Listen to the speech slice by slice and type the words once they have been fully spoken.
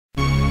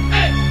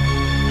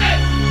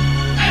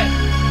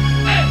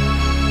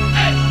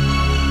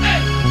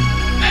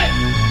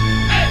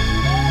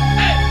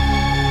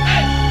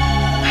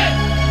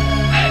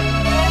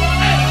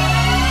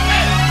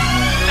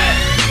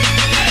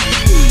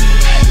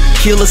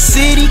Kill a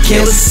city,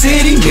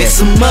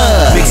 mix 'em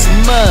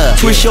up.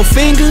 Twist your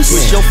fingers,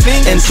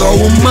 and throw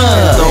 'em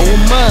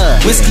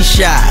up. Whiskey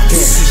shots,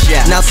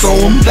 now throw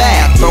 'em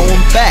back.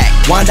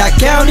 Wyandotte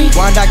County,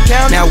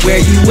 now where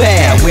you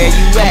at?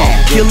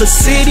 Kill a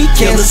city,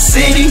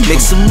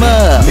 mix 'em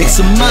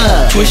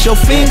up. Twist your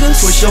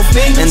fingers,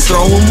 and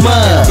throw 'em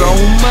up.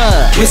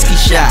 Whiskey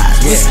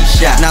shots,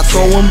 now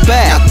throw 'em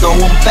back.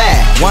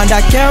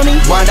 Wyandotte County,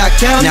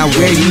 now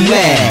where you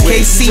at?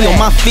 KC on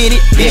my fitted,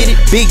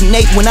 Big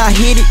Nate when I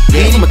hit it.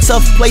 From a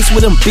tough place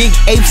where them big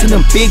apes and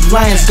them big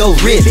lions go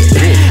ribbit.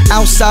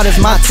 Outside is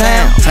my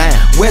town,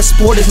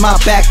 Westport is my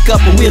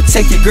backup, and we'll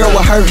take your girl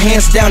with her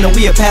hands down and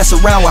we'll pass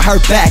around with her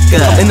back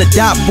up. And the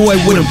dot boy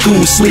with them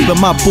goons sleeping,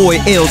 my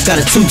boy L's got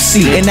a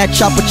 2C. And that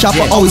chopper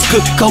always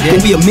cook coke,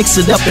 and we'll mix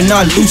it up in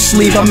our loose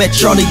sleeve. I'm at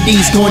Charlie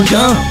D's going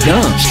dumb.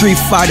 Street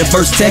Fighter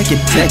vs Tekken.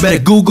 Better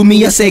Google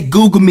me, I said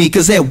Google me,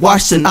 cause at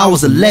Washington I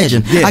was a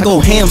legend. I go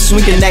ham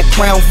swinging that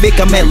Crown Vic,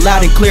 I'm at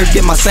Loud and Clear,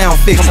 get my sound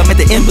fixed. I'm at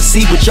the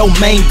embassy with your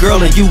main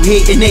girl and you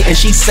hitting it and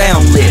she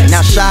sound lit.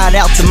 Now shout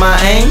out to my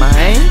aim,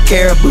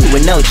 Caribou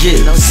with no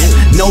juice.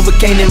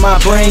 Novocaine in my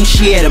brain,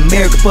 she at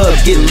America Pub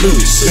getting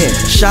loose.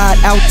 Shout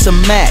out to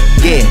Mac,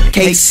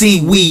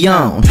 KC we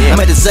on. I'm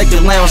at the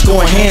Executive Lounge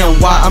going ham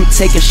while I'm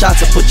taking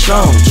shots of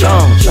Patron.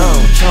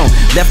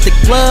 Left the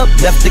club,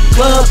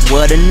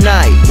 what a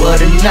night.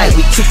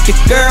 We took your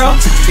girl,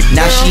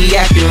 now she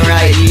acting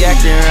right.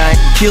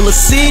 Kill a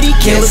city,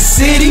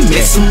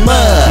 mix 'em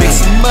up.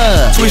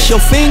 Twist your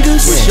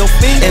fingers,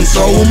 and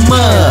throw 'em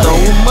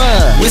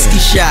up. Whiskey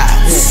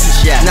shots,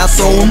 now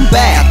throw 'em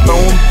back.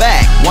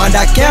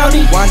 Wyandotte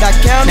County,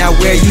 now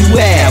where you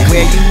at?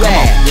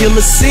 Kill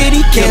a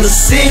city,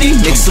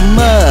 mix 'em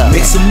up.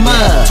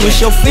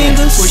 Twist your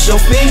fingers,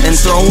 and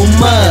throw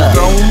 'em up.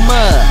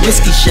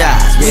 Whiskey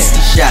shots,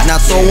 now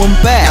throw 'em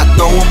back.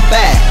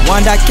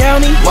 Wyandotte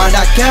County,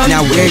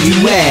 now where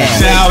you at?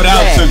 Shout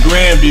out to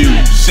Grandview,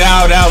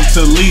 shout out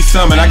to Lee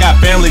Summit. I got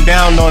family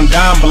down on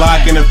Don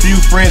Block and a few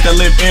friends that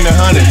live in the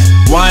hundreds.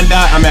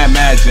 Wyandotte, I'm at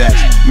Mad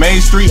Jack's.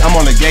 Main Street, I'm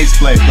on the Gates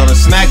Place. Go to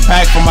Snack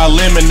Pack for my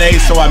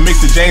lemonade, so I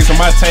mix the James for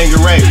my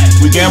Tanqueray.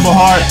 We gamble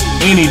hard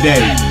any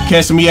day.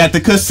 Catch me at the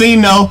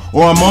casino,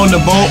 or I'm on the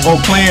boat, or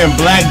playing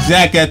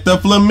blackjack at the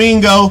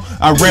Flamingo.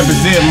 I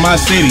represent my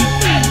city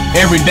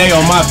every day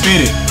on my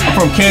fitted. I'm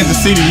from Kansas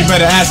City, you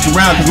better ask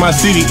around, cause my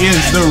city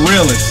is the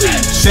realest.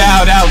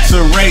 Shout out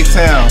to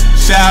Raytown,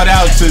 shout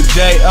out to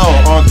J.O.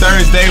 On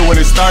Thursday when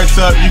it starts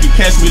up, you can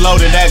catch me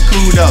loaded at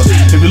Kudos.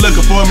 If you're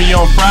looking for me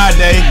on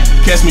Friday,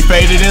 catch me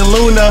faded in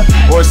Luna.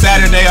 Or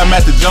Saturday, I'm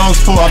at the Jones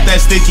Pool off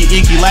that sticky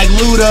icky like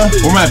Luda.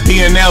 Or I'm at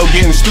P&L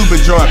getting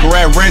stupid drunk, or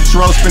at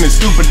Retro spinning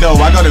stupid dough.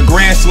 I go to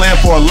Grand Slam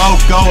for a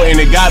loco, and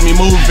it got me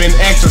moving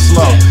extra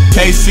slow.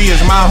 KC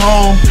is my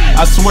home,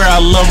 I swear I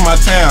love my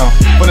town.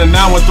 From the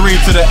 913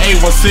 to the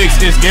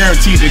 816, it's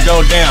guaranteed to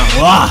go down.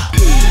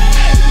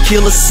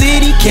 Kill a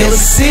city,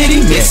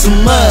 mix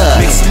 'em up.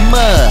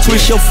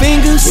 Twist your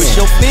fingers,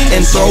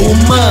 and throw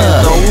 'em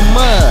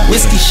up.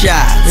 Whiskey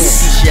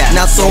shots,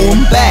 now throw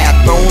 'em back.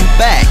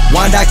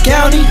 Wyandotte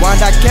County,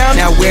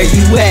 now where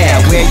you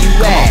at?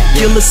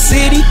 Kill a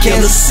city,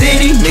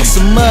 mix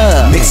 'em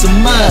up.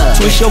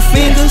 Twist your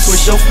fingers,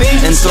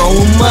 and throw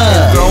 'em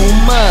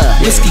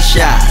up. Whiskey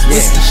shots,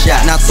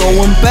 now throw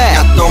 'em back.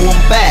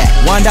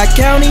 Wyandotte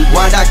County,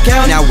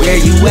 now where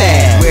you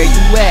at?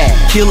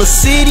 Kill a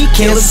city,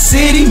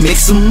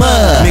 mix 'em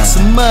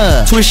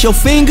up. Twist your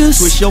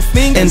fingers,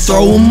 and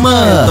throw 'em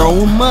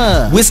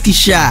up. Whiskey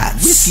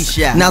shots,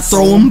 now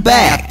throw 'em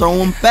back.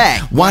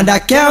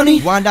 Wyandotte County,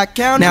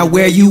 now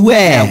where you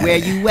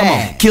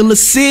at? Kill a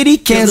city,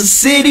 Kansas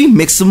City,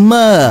 mix 'em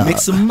up.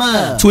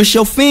 Twist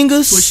your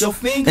fingers,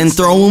 and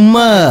throw 'em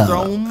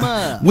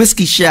up.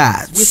 Whiskey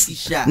shots,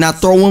 now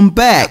throw 'em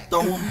back.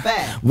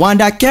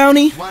 Wyandotte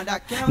County,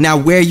 now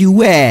where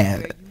you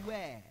at?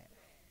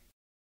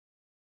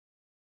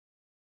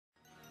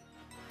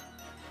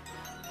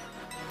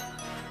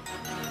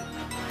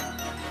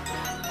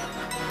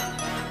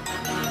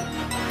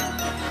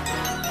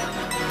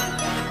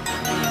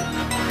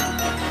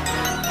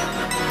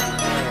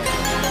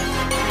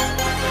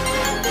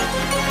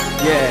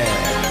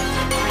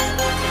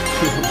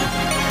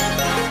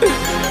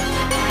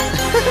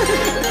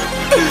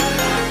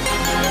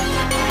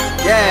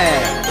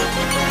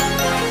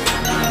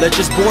 Let's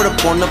just board up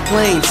on the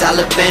plane,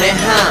 Taliban and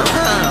Hound.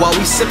 While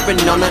we sippin'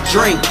 on a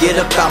drink, get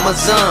up out my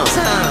zone.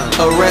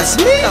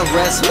 Arrest me,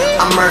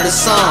 I murder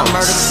some.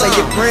 Say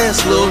your prayers,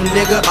 little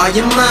nigga, are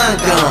your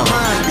mind gone?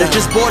 Let's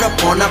just board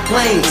up on our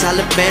plane,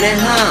 Taliban and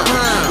Hound.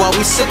 While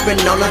we sippin'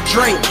 on a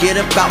drink, get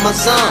up out my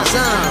zone.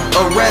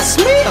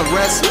 Arrest me,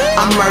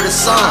 I murder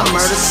some.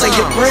 Say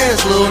your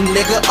prayers, little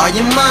nigga, are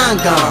your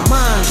mind gone?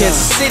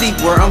 Kansas City,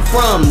 where I'm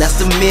from, that's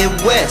the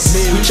Midwest.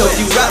 We choke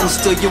you out and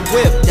steal your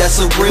whip, that's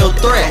a real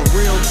threat.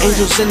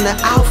 Angels in the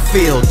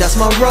outfield, that's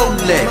my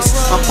Rolex.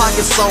 My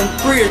pockets on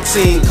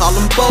creatine, call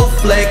them both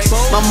flex.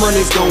 My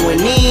money's going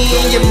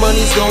in, your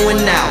money's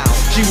going out.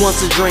 She wants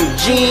to drink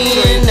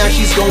gin, now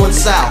she's going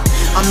south.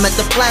 I'm at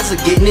the plaza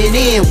getting it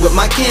in with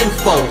my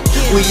kinfolk.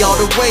 We all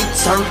the way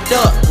turned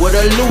up with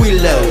our Louis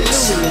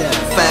loads.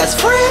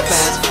 Fast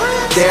friends,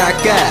 there I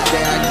got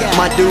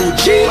my dude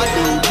G.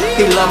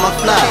 He love my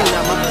fly,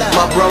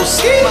 my bro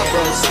Ski,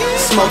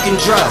 smoking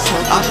drugs.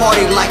 I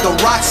party like a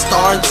rock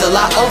star until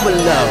I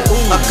overload.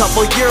 A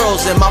couple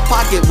euros in my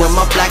pocket with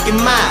my black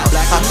and mild.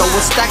 I throw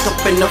a stack up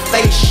in the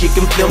face, she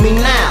can feel me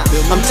now.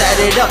 I'm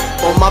tatted up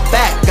on my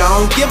back, I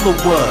don't give a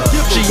what.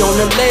 She on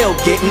the nail,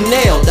 getting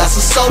nailed, that's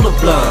a soda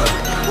blunt.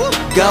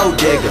 Gold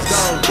diggers,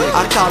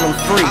 I call them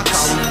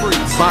freaks.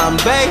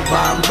 Bombay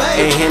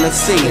and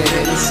Hennessy,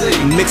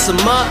 mix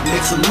them up,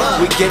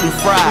 we getting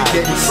fried.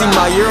 See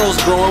my euros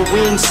growing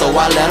wings, so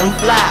I let them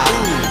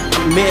fly.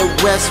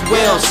 Midwest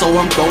well, so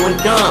I'm going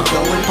dumb.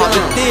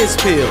 Poppin' Fizz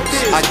pills,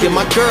 I give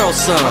my girl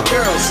some.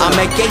 I'm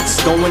at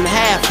Gates going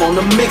half on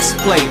the mixed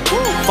plate.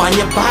 Find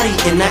your body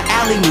in the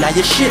alley, now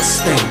your shit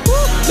stink.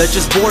 Let's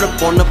just board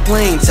up on the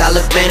plane,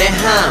 Taliban at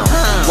home.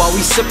 While we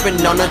sippin'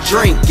 on a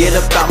drink, get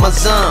up out my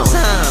zone.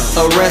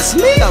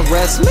 Arrest me,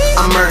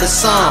 I murder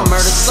some.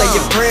 Say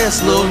your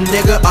prayers, little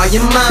nigga, are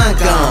your mind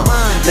gone?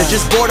 Let's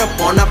just board up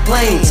on our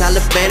plane,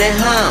 Taliban at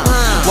home.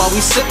 While we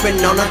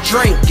sippin' on a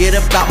drink, get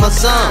up out my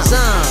zone.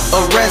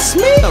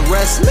 Arrest me,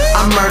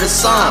 I murder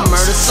some.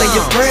 Say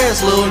your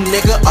prayers, little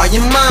nigga, are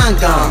your mind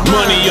gone?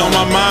 Money on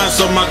my mind,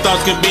 so my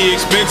thoughts can be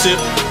expensive.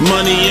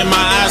 Money in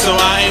my eyes, so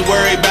I ain't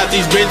worried about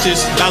these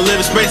bitches. I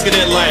live in space, get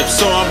that life,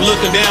 so I'm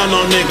looking down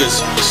on niggas.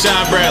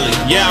 Sean Bradley,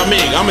 yeah,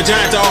 I'm a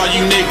giant to all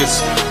you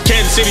niggas.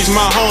 Kansas City's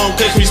my home,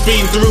 catch me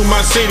speeding through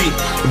my city.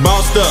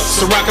 Bossed up,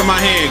 Ciroc in my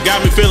hand, got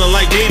me feeling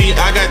like Diddy.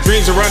 I got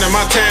dreams of running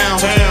my town,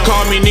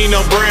 call me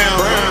Nino Brown.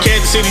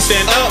 Kansas City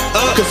stand up,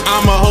 cause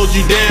I'ma hold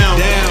you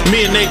down.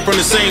 Me and Nate from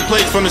the same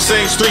place, from the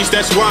same streets,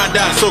 that's why I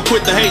die. So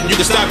quit the hating, you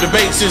can stop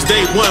debating. Since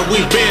day one,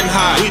 we been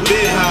high.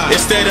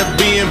 Instead of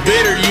being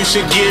bitter, you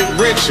should get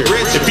richer.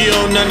 If you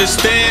don't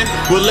understand,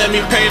 well let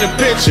me paint a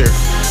picture.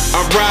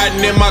 I'm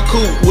riding in my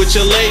coupe with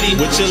your lady.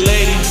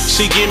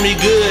 She give me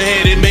good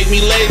head and make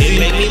me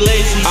lazy.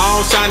 I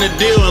don't sign a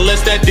deal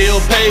unless that deal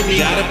pay me.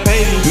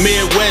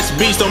 Midwest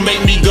beats don't make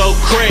me go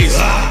crazy.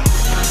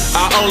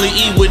 I only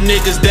eat with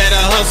niggas that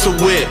I hustle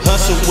with.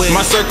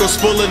 My circle's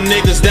full of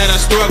niggas that I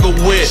struggle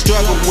with.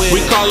 We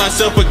call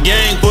ourselves a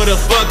gang for the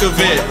fuck of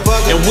it.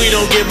 And we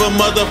don't give a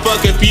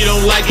motherfucker if you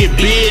don't like it,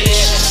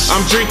 bitch.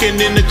 I'm drinking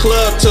in the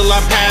club till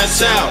I pass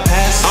out.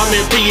 I'm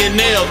in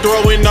P&L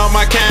throwing all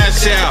my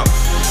cash out.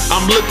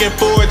 I'm looking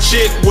for a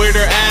chick with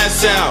her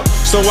ass out,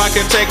 so I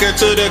can take her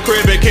to the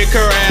crib and kick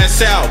her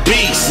ass out.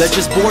 Beast. Let's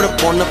just board up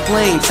on the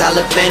plane,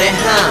 Taliban at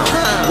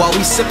home. While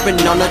we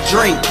sippin' on a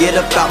drink, get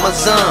up out my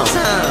zone.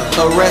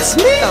 Arrest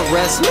me,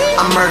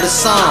 I murder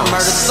some.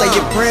 Say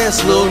your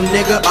prayers, little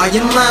nigga, are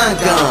your mind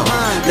gone?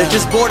 Let's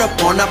just board up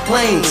on our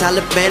plane,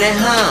 Taliban at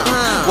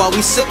home. While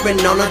we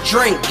sippin' on a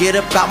drink, get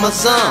up out my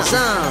zone.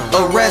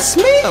 Arrest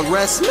me,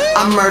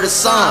 I murder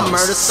some.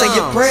 Say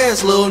your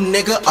prayers, little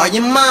nigga, are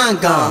your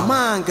mind gone?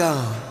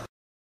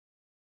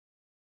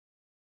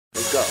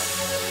 Let's go.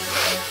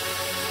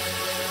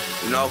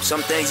 You know,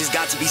 some things just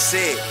got to be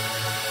said.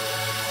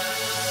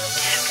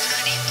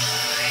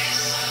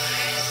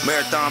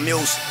 Marathon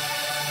music.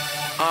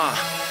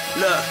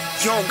 Look,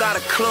 you don't got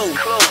a clue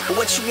for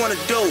what you wanna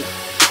do.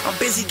 I'm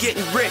busy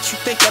getting rich, you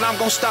think that I'm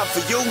gon' stop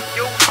for you?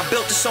 I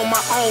built this on my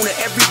own and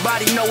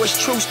everybody know it's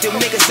true. Still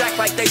niggas act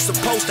like they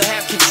supposed to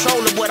have control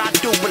of what I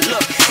do. But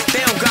look,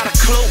 they don't got a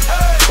clue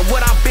for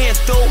what I've been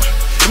through.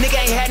 Nigga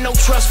ain't had no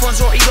trust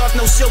funds or eat off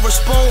no silver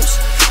spoons.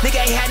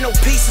 Nigga ain't had no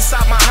peace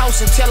inside my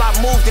house until I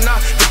moved. And I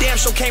for damn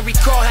sure can't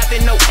recall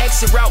having no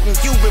exit route in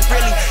you. But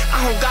really,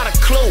 I don't got a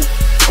clue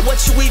for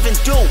what you even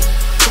do.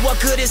 So what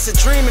good is a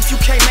dream if you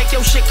can't make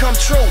your shit come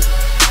true?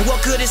 What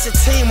good is a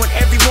team when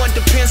everyone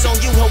depends on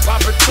you? Hope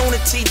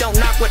opportunity don't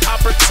knock with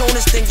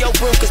opportunists in your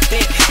room. Cause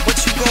then what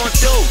you gonna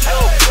do?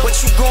 What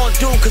you gonna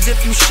do? Cause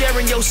if you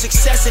sharing your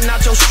success and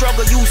not your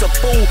struggle, you's a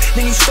fool.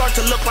 Then you start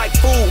to look like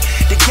food.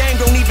 The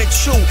game don't even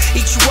chew.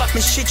 Eat you up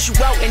and shit you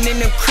out. And then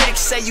them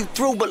critics say you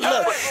through. But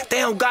look, they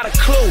don't got a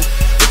clue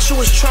what you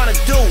was trying to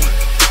do.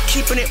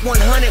 Keeping it 100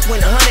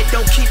 when 100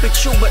 don't keep it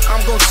true, but I'm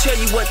gonna tell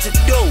you what to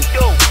do.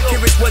 Here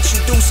is what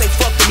you do, say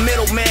fuck the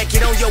middleman,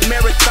 get on your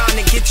marathon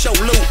and get your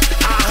loot.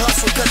 I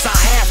hustle cause I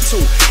have to,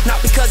 not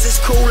because it's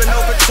cool, and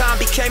over time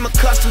became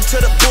accustomed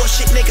to the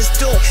bullshit niggas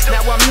do.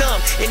 Now I'm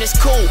numb and it's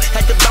cool,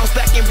 had to bounce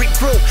back and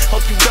regroup.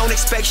 Hope you don't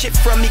expect shit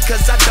from me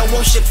cause I don't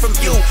want shit from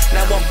you.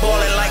 Now I'm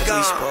ballin' like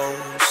I'm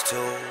supposed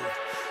to,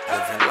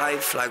 living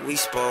life like we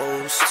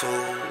supposed to,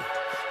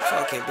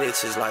 fucking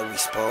bitches like we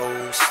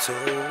supposed to,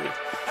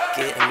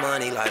 getting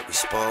money like we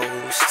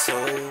supposed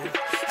to,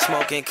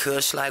 smoking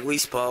kush like we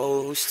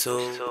supposed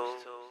to.